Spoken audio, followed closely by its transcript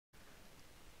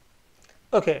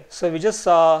Okay, so we just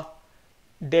saw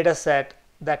data set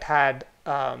that had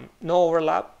no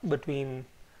overlap between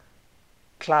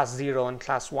class 0 and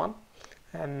class 1,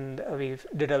 and we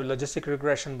did a logistic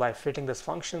regression by fitting this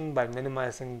function by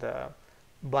minimizing the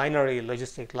binary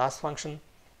logistic loss function,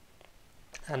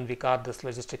 and we got this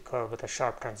logistic curve with a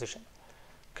sharp transition.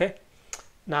 Okay,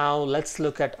 now let's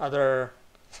look at other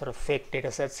sort of fake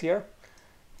data sets here.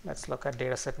 Let's look at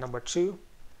data set number 2.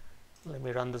 Let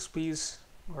me run this piece,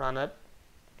 run it,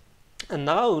 and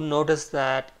now notice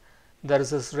that there is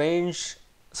this range.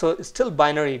 So it's still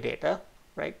binary data,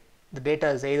 right? The data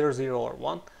is either 0 or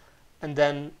 1, and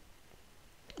then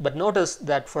but notice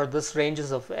that for this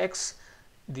ranges of x,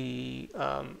 the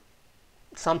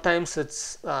sometimes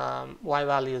its y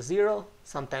value is 0,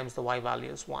 sometimes the y value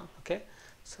is 1. Okay,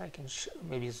 so I can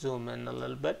maybe zoom in a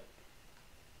little bit.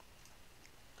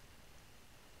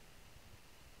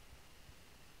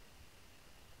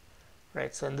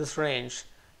 Right, so in this range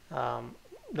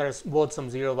there's both some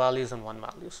 0 values and 1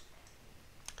 values.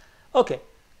 Okay,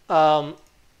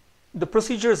 the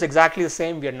procedure is exactly the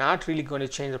same. We are not really going to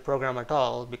change the program at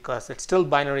all because it's still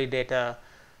binary data.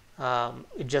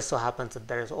 It just so happens that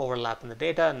there is overlap in the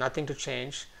data, nothing to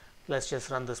change. Let's just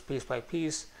run this piece by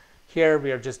piece. Here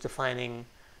we are just defining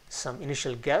some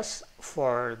initial guess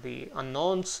for the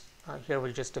unknowns. Here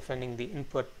we're just defining the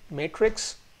input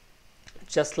matrix,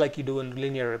 just like you do in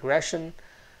linear regression.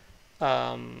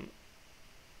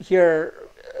 Here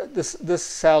this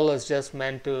cell is just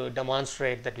meant to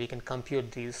demonstrate that we can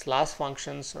compute these loss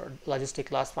functions or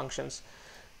logistic loss functions.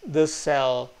 This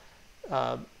cell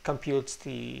computes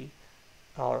the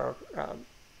or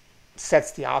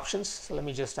sets the options. So let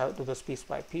me just do this piece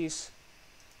by piece.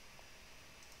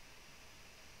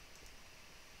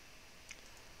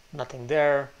 Nothing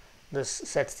there. This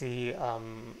sets the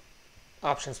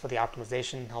options for the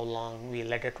optimization, how long we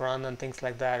let it run and things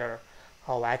like that, or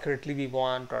how accurately we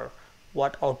want, or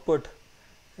what output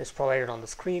is provided on the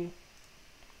screen.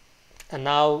 And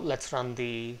now let's run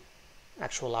the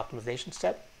actual optimization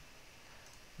step.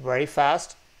 Very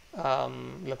fast,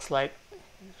 looks like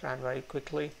it ran very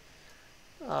quickly.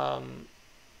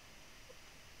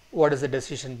 What is the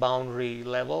decision boundary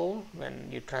level when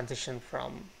you transition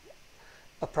from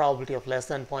a probability of less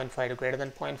than 0.5 to greater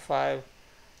than 0.5?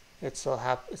 It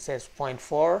says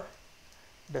 0.4.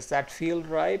 Does that feel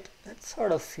right? It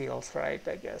sort of feels right,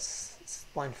 I guess.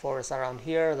 0.4 is around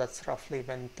here. That's roughly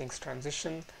when things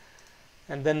transition.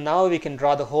 And then now we can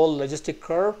draw the whole logistic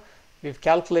curve. We've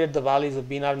calculated the values of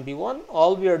b0 and b1.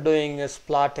 All we are doing is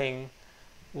plotting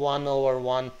 1 over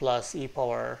 1 plus e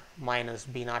power minus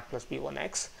b0 plus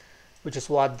b1x, which is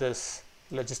what this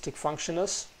logistic function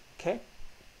is. Okay,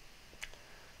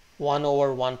 1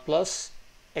 over 1 plus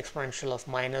exponential of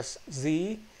minus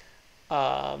z,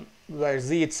 where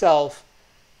z itself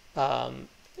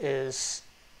is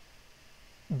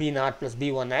b0 plus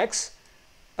b1x,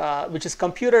 which is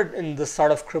computed in this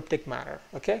sort of cryptic manner.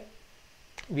 Okay,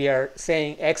 we are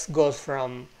saying x goes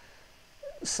from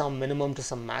some minimum to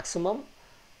some maximum,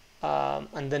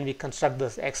 and then we construct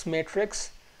this x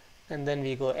matrix, and then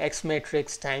we go x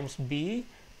matrix times b,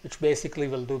 which basically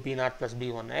will do b0 plus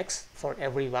b1x for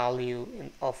every value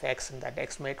of x in that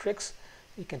x matrix.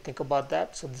 You can think about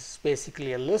that. So this is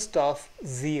basically a list of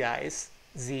zi's.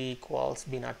 Z equals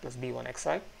b0 plus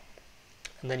b1xi,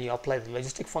 and then you apply the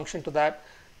logistic function to that.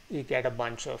 You get a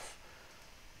bunch of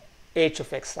h of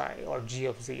xi or g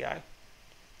of zi,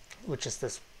 which is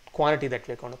this quantity that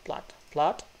we're going to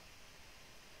plot.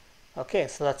 Okay,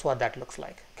 so that's what that looks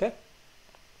like. Okay,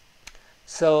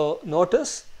 so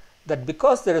notice that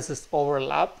because there is this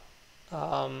overlap,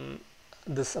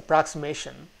 this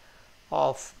approximation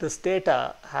of this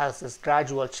data has this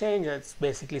gradual change. It's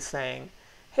basically saying,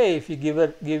 hey, if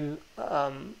you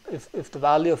if the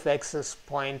value of x is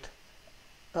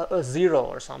 0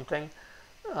 or something,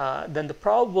 then the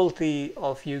probability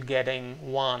of you getting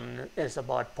 1 is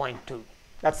about 0.2.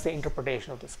 That's the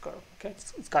interpretation of this curve. Okay,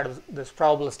 it's got this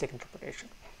probabilistic interpretation.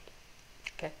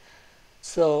 Okay,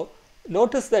 so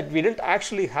notice that we didn't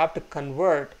actually have to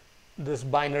convert this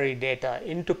binary data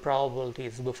into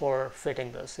probabilities before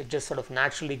fitting this. It just sort of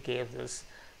naturally gave this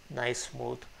nice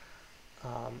smooth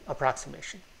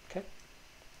approximation. Okay,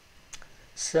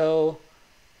 so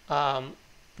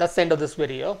that's the end of this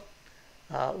video.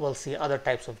 We'll see other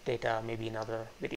types of data maybe in other videos.